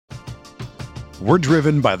We're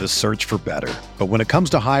driven by the search for better. But when it comes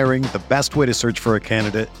to hiring, the best way to search for a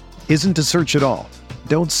candidate isn't to search at all.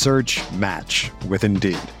 Don't search, match with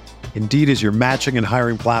Indeed. Indeed is your matching and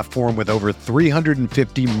hiring platform with over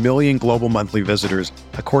 350 million global monthly visitors,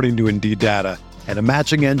 according to Indeed data, and a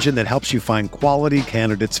matching engine that helps you find quality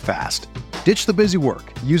candidates fast. Ditch the busy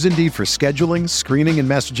work. Use Indeed for scheduling, screening, and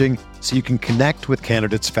messaging so you can connect with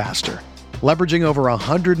candidates faster. Leveraging over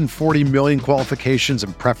 140 million qualifications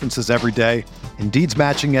and preferences every day, Indeed's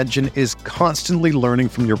matching engine is constantly learning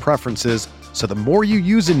from your preferences, so the more you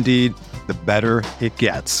use Indeed, the better it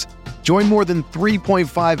gets. Join more than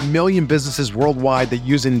 3.5 million businesses worldwide that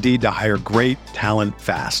use Indeed to hire great talent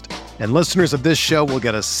fast. And listeners of this show will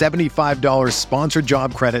get a $75 sponsored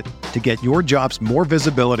job credit to get your jobs more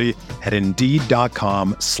visibility at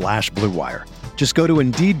Indeed.com/Blue Wire. Just go to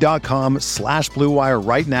Indeed.com/Blue Wire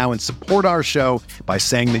right now and support our show by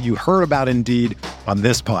saying that you heard about Indeed on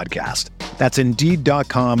this podcast. That's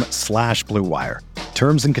Indeed.com/Blue Wire.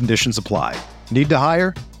 Terms and conditions apply. Need to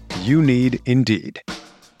hire? You need Indeed.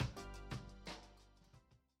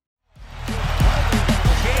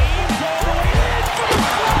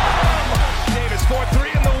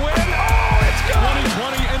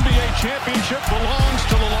 Championship belongs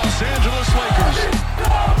to the Los Angeles Lakers.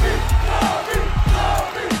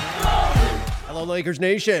 Hello, Lakers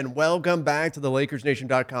Nation. Welcome back to the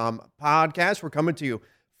LakersNation.com podcast. We're coming to you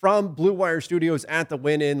from Blue Wire Studios at the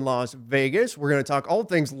Wynn in Las Vegas. We're going to talk all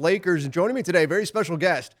things Lakers. And joining me today, very special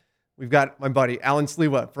guest, we've got my buddy, Alan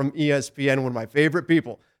Sliwa from ESPN, one of my favorite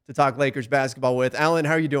people to talk Lakers basketball with. Alan,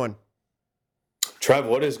 how are you doing? Trev,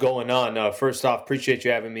 what is going on? First off, appreciate you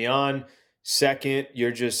having me on. Second, you're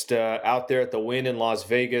just out there at the Wynn in Las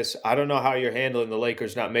Vegas. I don't know how you're handling the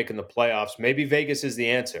Lakers not making the playoffs. Maybe Vegas is the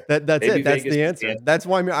answer. That's it. That's the answer. That's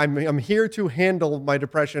why I'm here to handle my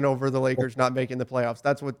depression over the Lakers not making the playoffs.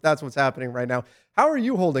 That's what's happening right now. How are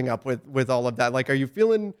you holding up with all of that? Like, are you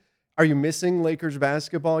missing Lakers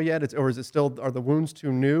basketball yet? Or is it still, are the wounds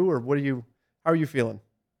too new, or how are you feeling?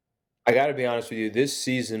 I got to be honest with you. This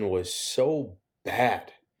season was so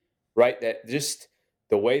bad, right? That just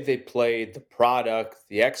the way they played, the product,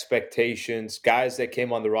 the expectations, guys that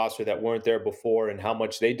came on the roster that weren't there before and how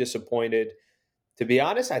much they disappointed. To be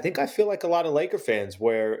honest, I think I feel like a lot of Laker fans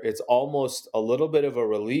where it's almost a little bit of a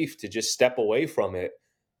relief to just step away from it.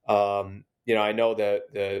 I know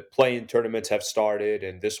that the play-in tournaments have started,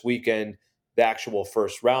 and this weekend the actual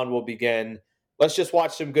first round will begin. Let's just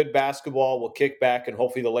watch some good basketball. We'll kick back, and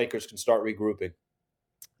hopefully the Lakers can start regrouping.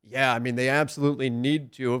 Yeah, I mean, they absolutely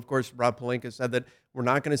need to. Of course, Rob Pelinka said that we're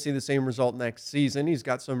not going to see the same result next season. He's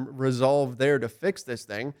got some resolve there to fix this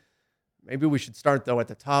thing. Maybe we should start, though, at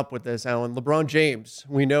the top with this, Alan. LeBron James,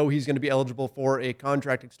 we know he's going to be eligible for a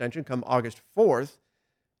contract extension come August 4th.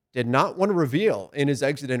 Did not want to reveal in his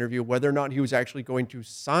exit interview whether or not he was actually going to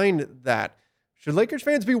sign that. Should Lakers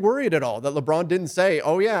fans be worried at all that LeBron didn't say,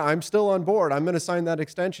 oh, yeah, I'm still on board, I'm going to sign that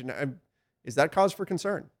extension? Is that cause for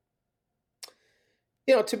concern?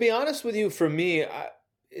 To be honest with you, for me,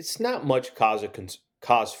 it's not much cause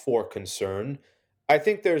for concern. I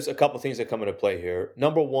think there's a couple things that come into play here.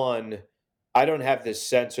 Number one, I don't have this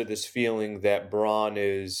sense or this feeling that Bron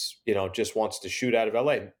is, just wants to shoot out of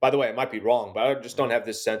LA. By the way, I might be wrong, but I just don't have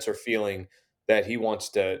this sense or feeling that he wants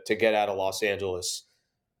to get out of Los Angeles.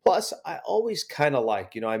 Plus, I always kind of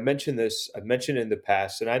like, I mentioned this, I've mentioned it in the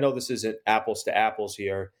past, and I know this isn't apples to apples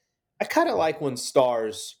here. I kind of like when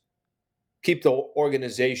stars keep the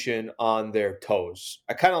organization on their toes.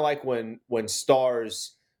 I kind of like when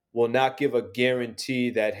stars will not give a guarantee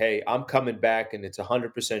that, hey, I'm coming back and it's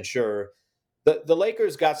 100% sure. The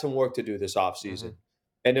Lakers got some work to do this offseason.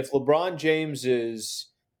 Mm-hmm. And if LeBron James is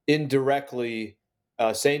indirectly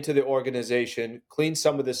saying to the organization, clean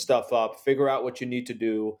some of this stuff up, figure out what you need to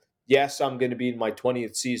do. Yes, I'm going to be in my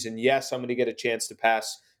 20th season. Yes, I'm going to get a chance to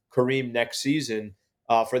pass Kareem next season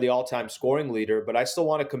for the all-time scoring leader, but I still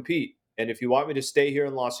want to compete. And if you want me to stay here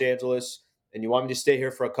in Los Angeles and you want me to stay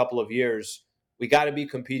here for a couple of years, we got to be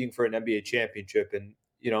competing for an NBA championship. And,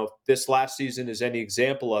 this last season is any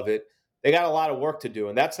example of it. They got a lot of work to do.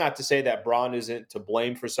 And that's not to say that Bron isn't to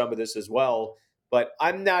blame for some of this as well. But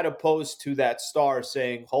I'm not opposed to that star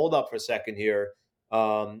saying, hold up for a second here.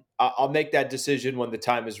 I'll make that decision when the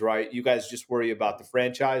time is right. You guys just worry about the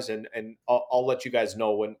franchise, and I'll let you guys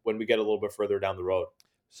know when we get a little bit further down the road.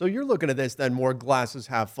 So you're looking at this then more glasses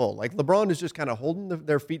half full. Like LeBron is just kind of holding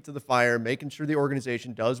their feet to the fire, making sure the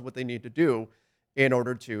organization does what they need to do in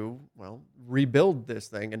order to, rebuild this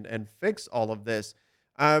thing and fix all of this.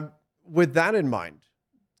 With that in mind,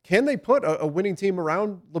 can they put a winning team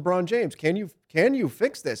around LeBron James? Can you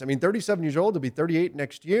fix this? I mean, 37 years old, to be 38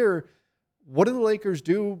 next year. what do the Lakers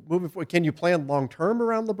do moving forward? Can you plan long-term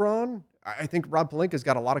around LeBron? I think Rob Pelinka's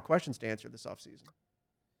got a lot of questions to answer this offseason.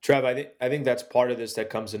 Trev, I think that's part of this that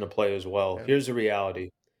comes into play as well. Yeah. Here's the reality.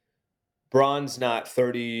 Bron's not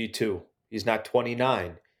 32. He's not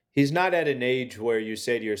 29. He's not at an age where you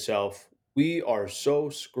say to yourself, we are so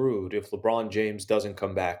screwed if LeBron James doesn't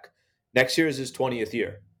come back. Next year is his 20th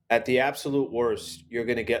year. At the absolute worst, you're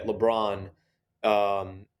going to get LeBron,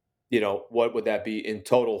 what would that be? In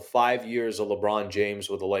total, 5 years of LeBron James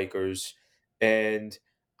with the Lakers. And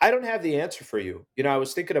I don't have the answer for you. I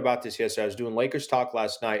was thinking about this yesterday. I was doing Lakers talk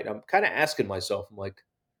last night, and I'm kind of asking myself, I'm like,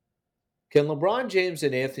 can LeBron James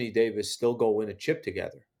and Anthony Davis still go win a chip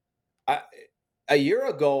together? A year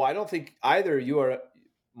ago, I don't think either you or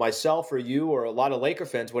myself or you or a lot of Laker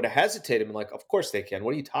fans would have hesitated and like, of course they can.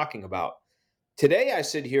 What are you talking about? Today, I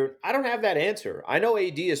sit here, I don't have that answer. I know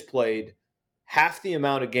AD has played half the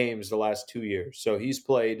amount of games the last 2 years. So he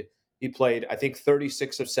played, I think,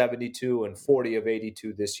 36 of 72 and 40 of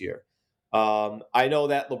 82 this year. I know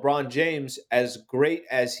that LeBron James, as great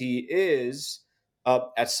as he is,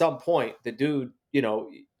 at some point, the dude,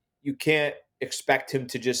 you can't expect him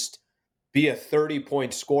to just be a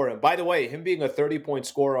 30-point scorer. And by the way, him being a 30-point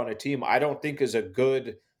scorer on a team, I don't think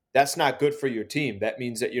that's not good for your team. That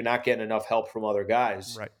means that you're not getting enough help from other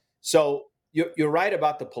guys. Right. So you're right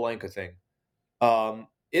about the Pelinka thing.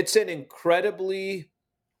 It's an incredibly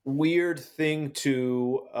weird thing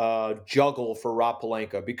to juggle for Rob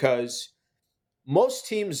Pelinka because most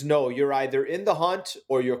teams know you're either in the hunt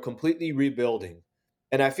or you're completely rebuilding.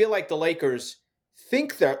 And I feel like the Lakers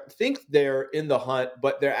think they're in the hunt,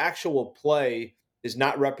 but their actual play is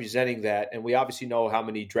not representing that. And we obviously know how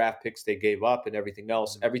many draft picks they gave up and everything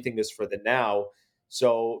else. Everything is for the now.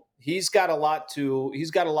 So he's got a lot to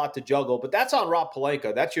juggle, but that's on Rob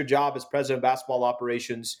Pelinka. That's your job as president of basketball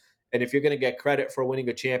operations. And if you're going to get credit for winning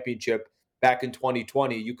a championship back in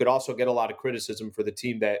 2020, you could also get a lot of criticism for the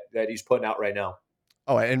team that he's putting out right now.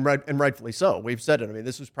 Oh, and rightfully so. We've said it. I mean,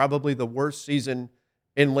 this was probably the worst season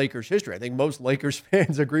in Lakers history. I think most Lakers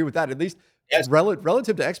fans agree with that. At least yes.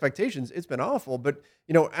 Relative to expectations, it's been awful. But,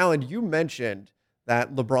 Alan, you mentioned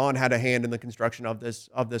that LeBron had a hand in the construction of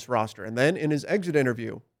this roster. And then in his exit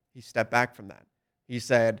interview, he stepped back from that. He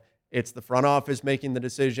said, it's the front office making the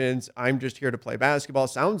decisions. I'm just here to play basketball.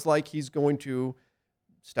 Sounds like he's going to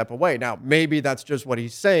step away. Now, maybe that's just what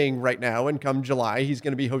he's saying right now. And come July, he's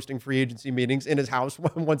going to be hosting free agency meetings in his house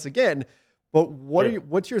once again. But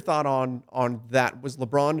what's your thought on that? Was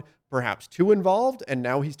LeBron perhaps too involved and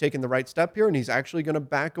now he's taking the right step here and he's actually going to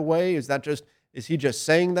back away? Is he just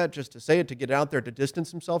saying that just to say it, to get out there, to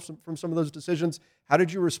distance himself from some of those decisions? How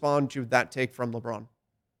did you respond to that take from LeBron?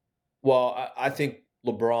 Well, I think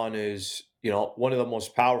LeBron is, one of the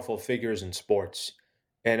most powerful figures in sports.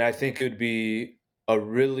 And I think it would be a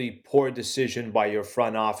really poor decision by your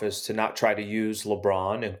front office to not try to use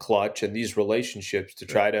LeBron and Clutch and these relationships to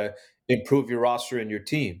try to improve your roster and your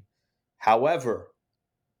team. However,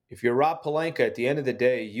 if you're Rob Pelinka, at the end of the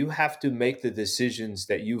day, you have to make the decisions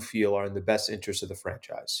that you feel are in the best interest of the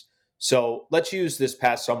franchise. So let's use this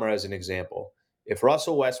past summer as an example. If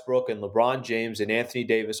Russell Westbrook and LeBron James and Anthony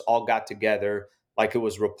Davis all got together, like it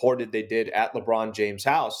was reported they did at LeBron James'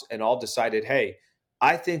 house, and all decided, hey,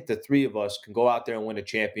 I think the three of us can go out there and win a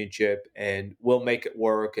championship and we'll make it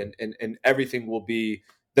work and everything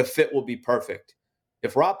the fit will be perfect.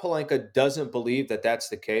 If Rob Pelinka doesn't believe that that's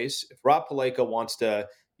the case, if Rob Pelinka wants to,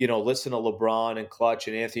 listen to LeBron and Clutch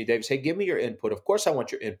and Anthony Davis, hey, give me your input. Of course I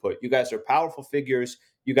want your input. You guys are powerful figures.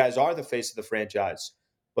 You guys are the face of the franchise.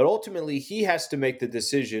 But ultimately, he has to make the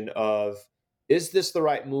decision of, is this the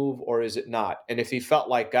right move or is it not? And if he felt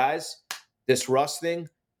like, guys, this Russ thing,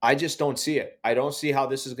 I just don't see it. I don't see how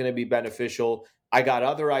this is going to be beneficial. I got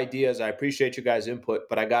other ideas. I appreciate you guys' input,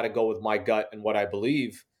 but I got to go with my gut and what I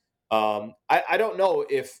believe. I don't know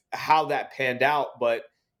how that panned out, but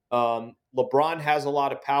LeBron has a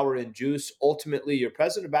lot of power and juice. Ultimately, your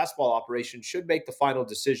president of basketball operations should make the final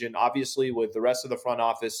decision, obviously, with the rest of the front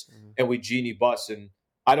office and with Jeannie Buss. And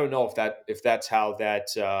I don't know if that's how that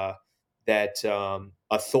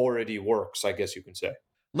authority works, I guess you can say.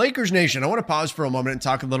 Lakers Nation, I want to pause for a moment and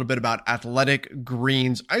talk a little bit about athletic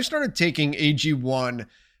greens. I started taking AG1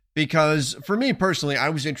 because for me personally, I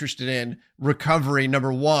was interested in recovery.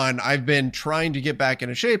 Number one, I've been trying to get back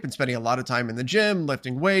into shape and spending a lot of time in the gym,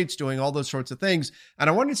 lifting weights, doing all those sorts of things. And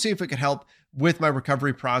I wanted to see if it could help with my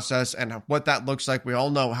recovery process and what that looks like. We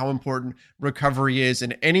all know how important recovery is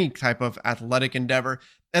in any type of athletic endeavor.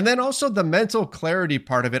 And then also the mental clarity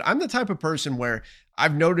part of it. I'm the type of person where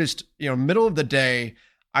I've noticed, middle of the day,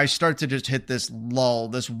 I start to just hit this lull,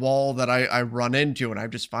 this wall that I run into. And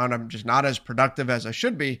I've just found I'm just not as productive as I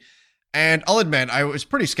should be. And I'll admit, I was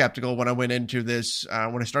pretty skeptical when I went into this,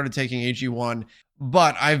 when I started taking AG1,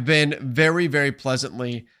 but I've been very, very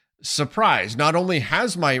pleasantly surprised. Not only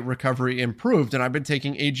has my recovery improved, and I've been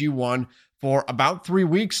taking AG1 for about 3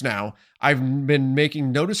 weeks now, I've been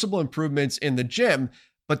making noticeable improvements in the gym,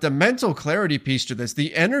 but the mental clarity piece to this,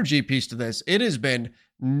 the energy piece to this, it has been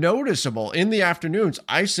noticeable. In the afternoons,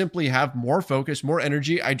 I simply have more focus, more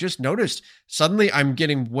energy. I just noticed suddenly I'm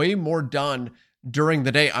getting way more done during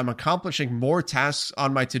the day. I'm accomplishing more tasks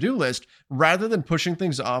on my to-do list rather than pushing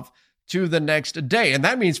things off to the next day. And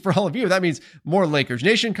that means for all of you, that means more Lakers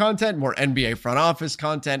Nation content, more NBA front office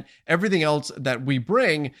content, everything else that we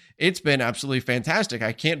bring. It's been absolutely fantastic.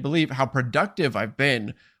 I can't believe how productive I've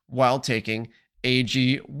been while taking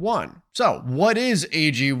AG1. So what is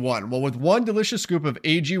AG1? Well, with one delicious scoop of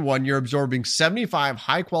AG1, you're absorbing 75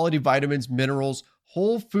 high-quality vitamins, minerals,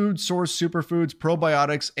 whole food source superfoods,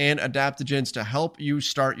 probiotics, and adaptogens to help you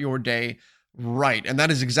start your day right. And that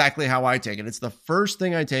is exactly how I take it. It's the first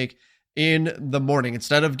thing I take in the morning.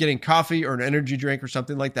 Instead of getting coffee or an energy drink or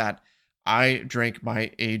something like that, I drink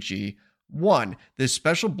my AG1. This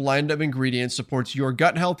special blend of ingredients supports your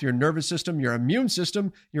gut health, your nervous system, your immune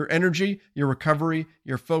system, your energy, your recovery,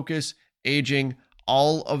 your focus, aging,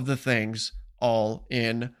 all of the things all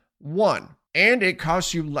in one. And it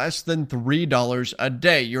costs you less than $3 a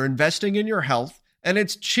day. You're investing in your health, and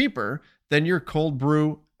it's cheaper than your cold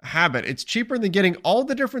brew habit. It's cheaper than getting all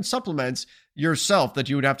the different supplements yourself that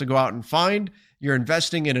you would have to go out and find. You're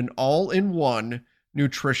investing in an all-in-one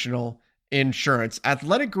nutritional insurance.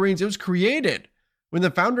 Athletic Greens, it was created when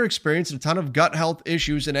the founder experienced a ton of gut health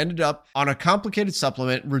issues and ended up on a complicated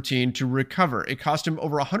supplement routine to recover. It cost him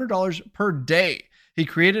over $100 per day. He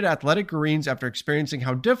created Athletic Greens after experiencing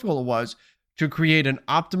how difficult it was to create an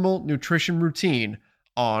optimal nutrition routine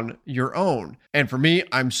on your own. And for me,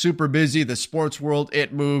 I'm super busy. The sports world,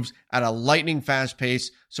 it moves at a lightning fast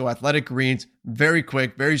pace. So Athletic Greens, very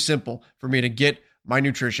quick, very simple for me to get my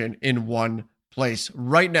nutrition in one place.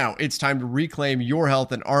 Right now, it's time to reclaim your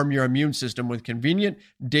health and arm your immune system with convenient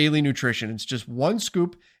daily nutrition. It's just one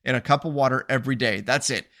scoop in a cup of water every day. That's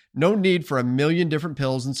it. No need for a million different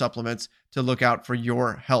pills and supplements to look out for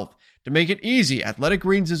your health. To make it easy, Athletic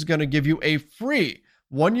Greens is going to give you a free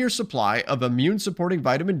 1-year supply of immune-supporting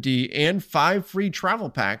vitamin D and 5 free travel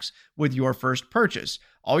packs with your first purchase.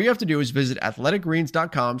 All you have to do is visit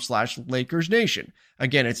athleticgreens.com/LakersNation.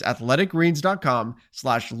 Again, it's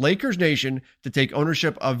athleticgreens.com/LakersNation to take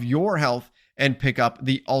ownership of your health and pick up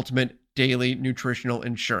the ultimate daily nutritional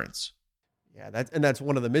insurance. Yeah, that's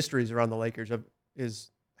one of the mysteries around the Lakers is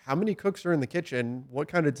how many cooks are in the kitchen? What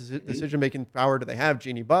kind of decision-making power do they have?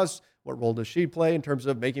 Jeannie Buss, what role does she play in terms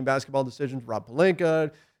of making basketball decisions? Rob Pelinka,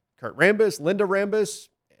 Kurt Rambis, Linda Rambis,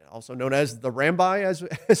 also known as the Rambi,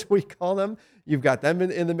 as we call them. You've got them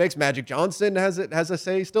in the mix. Magic Johnson has a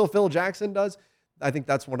say still. Phil Jackson does. I think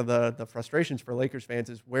that's one of the frustrations for Lakers fans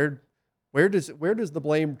is where does the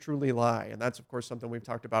blame truly lie? And that's, of course, something we've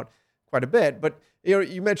talked about quite a bit. But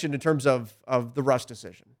you mentioned in terms of the Russ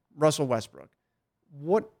decision, Russell Westbrook.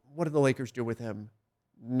 What do the Lakers do with him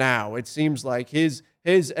now? It seems like his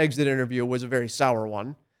exit interview was a very sour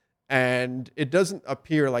one, and it doesn't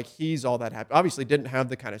appear like he's all that happy. Obviously didn't have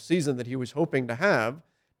the kind of season that he was hoping to have.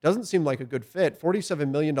 Doesn't seem like a good fit.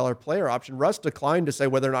 $47 million player option. Russ declined to say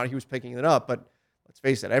whether or not he was picking it up, but let's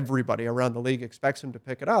face it, everybody around the league expects him to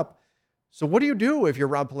pick it up. So what do you do if you're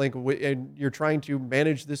Rob Pelinka and you're trying to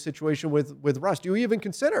manage this situation with Russ? Do you even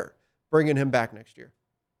consider bringing him back next year?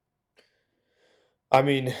 I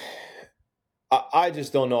mean, I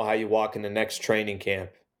just don't know how you walk in the next training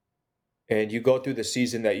camp and you go through the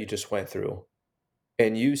season that you just went through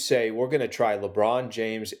and you say, we're going to try LeBron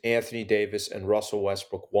James, Anthony Davis, and Russell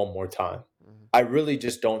Westbrook one more time. Mm-hmm. I really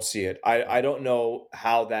just don't see it. I don't know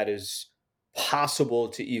how that is possible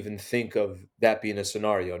to even think of that being a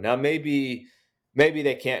scenario. Now, maybe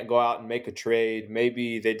they can't go out and make a trade.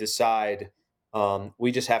 Maybe they decide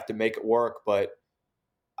we just have to make it work. But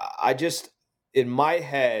in my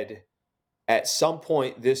head, at some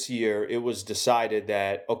point this year, it was decided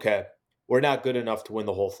that, okay, we're not good enough to win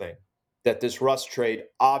the whole thing, that this Russ trade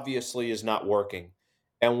obviously is not working.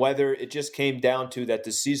 And whether it just came down to that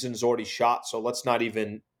the season's already shot, so let's not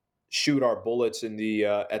even shoot our bullets in the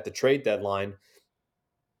at the trade deadline.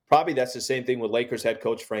 Probably that's the same thing with Lakers head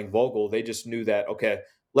coach Frank Vogel. They just knew that, okay,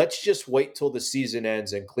 let's just wait till the season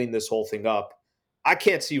ends and clean this whole thing up. I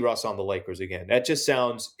can't see Russ on the Lakers again. That just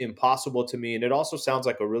sounds impossible to me, and it also sounds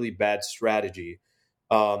like a really bad strategy.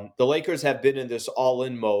 The Lakers have been in this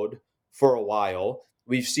all-in mode for a while.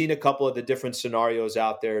 We've seen a couple of the different scenarios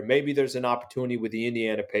out there. Maybe there's an opportunity with the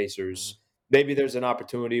Indiana Pacers. Maybe there's an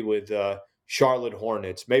opportunity with Charlotte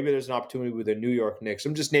Hornets. Maybe there's an opportunity with the New York Knicks.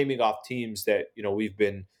 I'm just naming off teams that,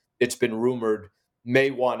 it's been rumored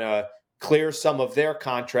may want to clear some of their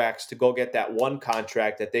contracts to go get that one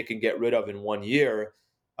contract that they can get rid of in 1 year.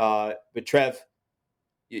 But Trev,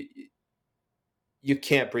 you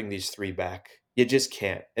can't bring these three back. You just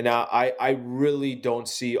can't. And I really don't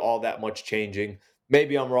see all that much changing.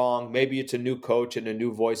 Maybe I'm wrong. Maybe it's a new coach and a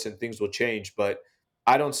new voice and things will change. But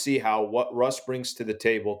I don't see how what Russ brings to the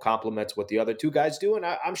table complements what the other two guys do. And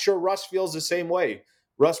I'm sure Russ feels the same way.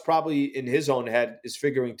 Russ probably in his own head is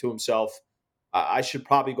figuring to himself, I should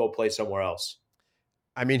probably go play somewhere else.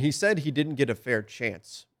 I mean, he said he didn't get a fair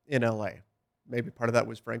chance in LA. Maybe part of that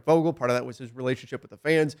was Frank Vogel. Part of that was his relationship with the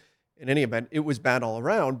fans. In any event, it was bad all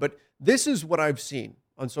around. But this is what I've seen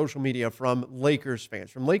on social media from Lakers fans,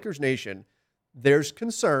 from Lakers Nation. There's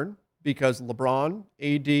concern because LeBron,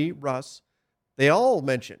 AD, Russ, they all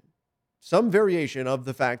mention some variation of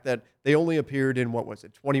the fact that they only appeared in,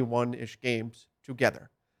 21-ish games together.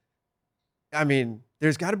 I mean,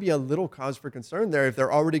 there's got to be a little cause for concern there if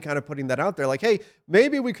they're already kind of putting that out there. Like, hey,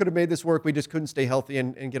 maybe we could have made this work. We just couldn't stay healthy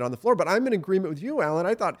and get on the floor. But I'm in agreement with you, Alan.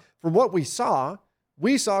 I thought from what we saw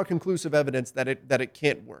conclusive evidence that it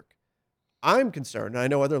can't work. I'm concerned, and I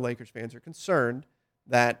know other Lakers fans are concerned,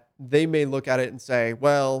 that they may look at it and say,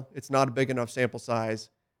 well, it's not a big enough sample size.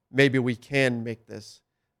 Maybe we can make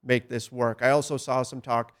this work. I also saw some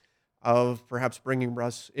talk of perhaps bringing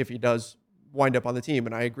Russ if he does wind up on the team,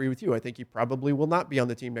 and I agree with you. I think he probably will not be on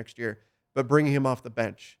the team next year, but bringing him off the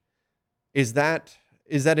bench, is that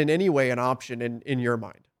in any way an option in your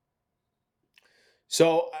mind?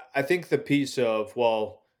 So I think the piece of,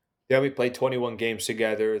 well, they only played 21 games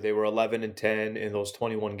together. They were 11-10 in those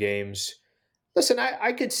 21 games. Listen,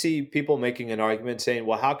 I could see people making an argument saying,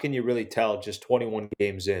 well, how can you really tell just 21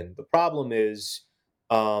 games in? The problem is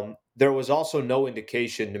there was also no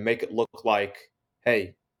indication to make it look like,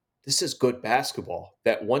 hey, this is good basketball.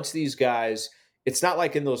 That once these guys, it's not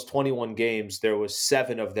like in those 21 games, there was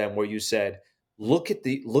 7 of them where you said, look at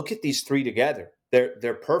these three together.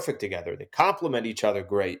 They're perfect together. They complement each other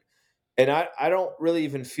great. And I don't really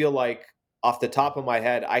even feel like off the top of my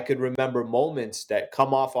head, I could remember moments that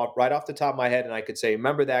come off right off the top of my head. And I could say,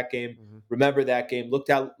 remember that game, remember that game. Look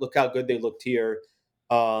how good they looked here.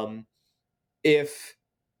 If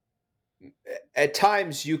at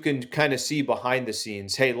times you can kind of see behind the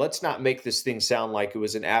scenes, hey, let's not make this thing sound like it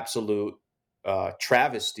was an absolute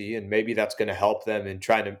travesty. And maybe that's going to help them in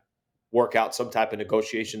trying to work out some type of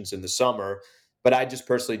negotiations in the summer. But I just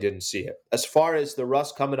personally didn't see it. As far as the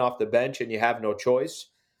Russ coming off the bench and you have no choice,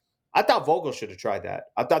 I thought Vogel should have tried that.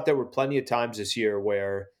 I thought there were plenty of times this year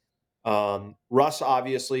where Russ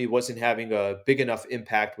obviously wasn't having a big enough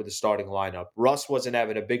impact with the starting lineup. Russ wasn't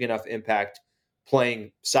having a big enough impact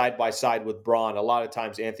playing side by side with Braun. A lot of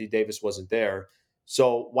times Anthony Davis wasn't there.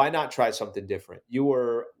 So why not try something different?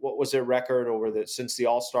 What was their record since the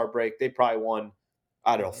All-Star break? They probably won,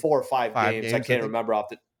 I don't know, 4 or 5 games. I can't remember off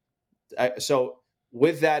the. So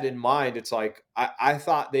with that in mind, it's like I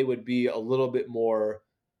thought they would be a little bit more.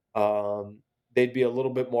 They'd be a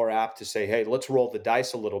little bit more apt to say, "Hey, let's roll the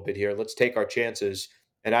dice a little bit here. Let's take our chances."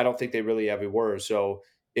 And I don't think they really ever were. So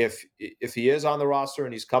if he is on the roster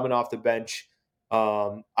and he's coming off the bench,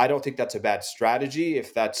 I don't think that's a bad strategy.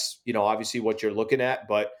 If that's obviously what you're looking at,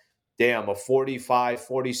 but damn, a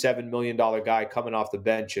 $47 million guy coming off the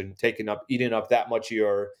bench and eating up that much of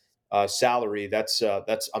your salary, that's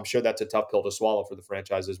I'm sure that's a tough pill to swallow for the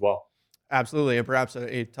franchise as well. Absolutely, and perhaps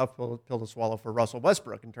a tough pill to swallow for Russell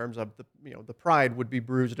Westbrook in terms of the pride would be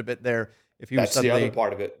bruised a bit there if he was That's suddenly the other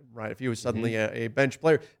part of it, right. If he was suddenly a bench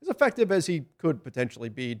player, as effective as he could potentially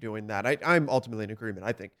be doing that, I'm ultimately in agreement.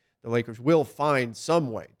 I think the Lakers will find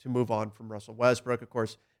some way to move on from Russell Westbrook. Of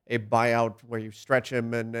course, a buyout where you stretch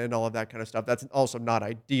him and all of that kind of stuff, that's also not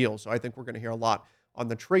ideal. So I think we're going to hear a lot on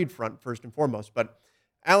the trade front first and foremost. But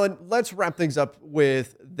Alan, let's wrap things up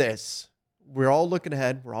with this. We're all looking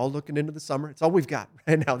ahead. We're all looking into the summer. It's all we've got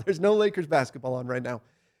right now. There's no Lakers basketball on right now.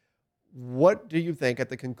 What do you think at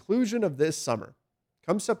the conclusion of this summer,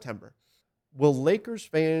 come September, will Lakers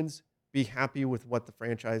fans be happy with what the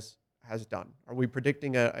franchise has done? Are we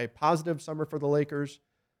predicting a positive summer for the Lakers,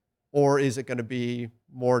 or is it going to be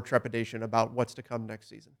more trepidation about what's to come next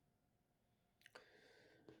season?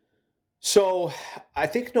 So I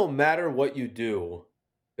think no matter what you do,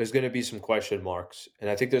 there's going to be some question marks. And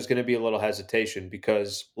I think there's going to be a little hesitation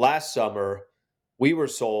because last summer we were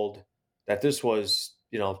sold that this was,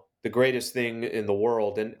 the greatest thing in the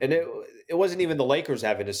world. And it wasn't even the Lakers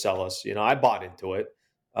having to sell us. I bought into it.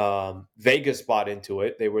 Vegas bought into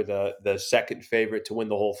it. They were the second favorite to win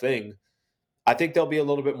the whole thing. I think there'll be a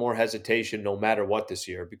little bit more hesitation no matter what this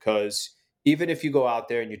year, because even if you go out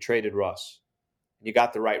there and you traded Russ, and you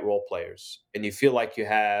got the right role players, and you feel like you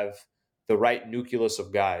have the right nucleus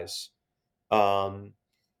of guys, how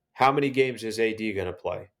many games is AD going to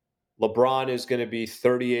play? LeBron is going to be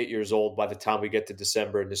 38 years old by the time we get to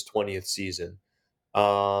December in his 20th season.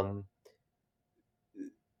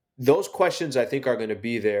 Those questions, I think, are going to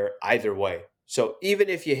be there either way. So even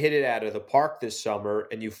if you hit it out of the park this summer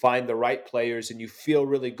and you find the right players and you feel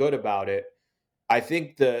really good about it, I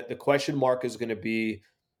think the question mark is going to be,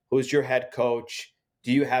 who's your head coach?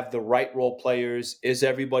 Do you have the right role players? Is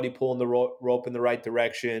everybody pulling the rope in the right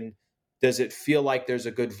direction? Does it feel like there's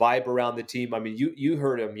a good vibe around the team? I mean, you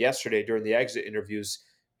heard him yesterday during the exit interviews.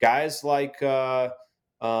 Guys like Kent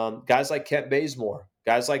Bazemore,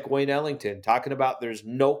 guys like Wayne Ellington, talking about there's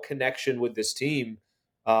no connection with this team.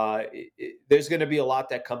 There's going to be a lot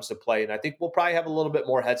that comes to play, and I think we'll probably have a little bit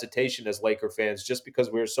more hesitation as Laker fans, just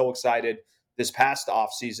because we were so excited this past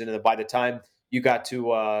offseason, and by the time you got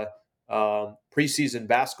to preseason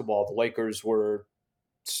basketball, the Lakers were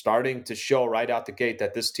starting to show right out the gate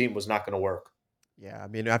that this team was not going to work. Yeah, I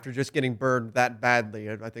mean, after just getting burned that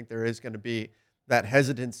badly, I think there is going to be that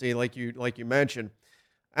hesitancy, like you mentioned.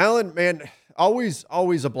 Alan, man, always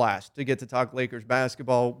a blast to get to talk Lakers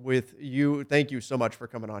basketball with you. Thank you so much for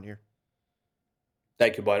coming on here.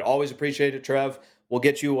 Thank you, bud. Always appreciate it, Trev. We'll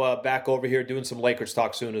get you back over here doing some Lakers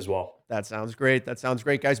talk soon as well. That sounds great.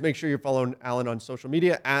 Guys. Make sure you're following Alan on social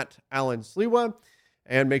media at Alan Sliwa.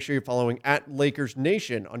 And make sure you're following at Lakers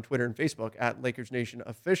Nation on Twitter and Facebook, at Lakers Nation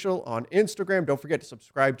Official on Instagram. Don't forget to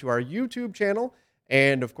subscribe to our YouTube channel.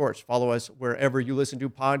 And, of course, follow us wherever you listen to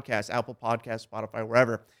podcasts, Apple Podcasts, Spotify,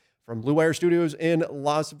 wherever. From Blue Wire Studios in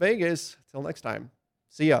Las Vegas. Till next time,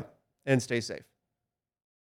 see ya and stay safe.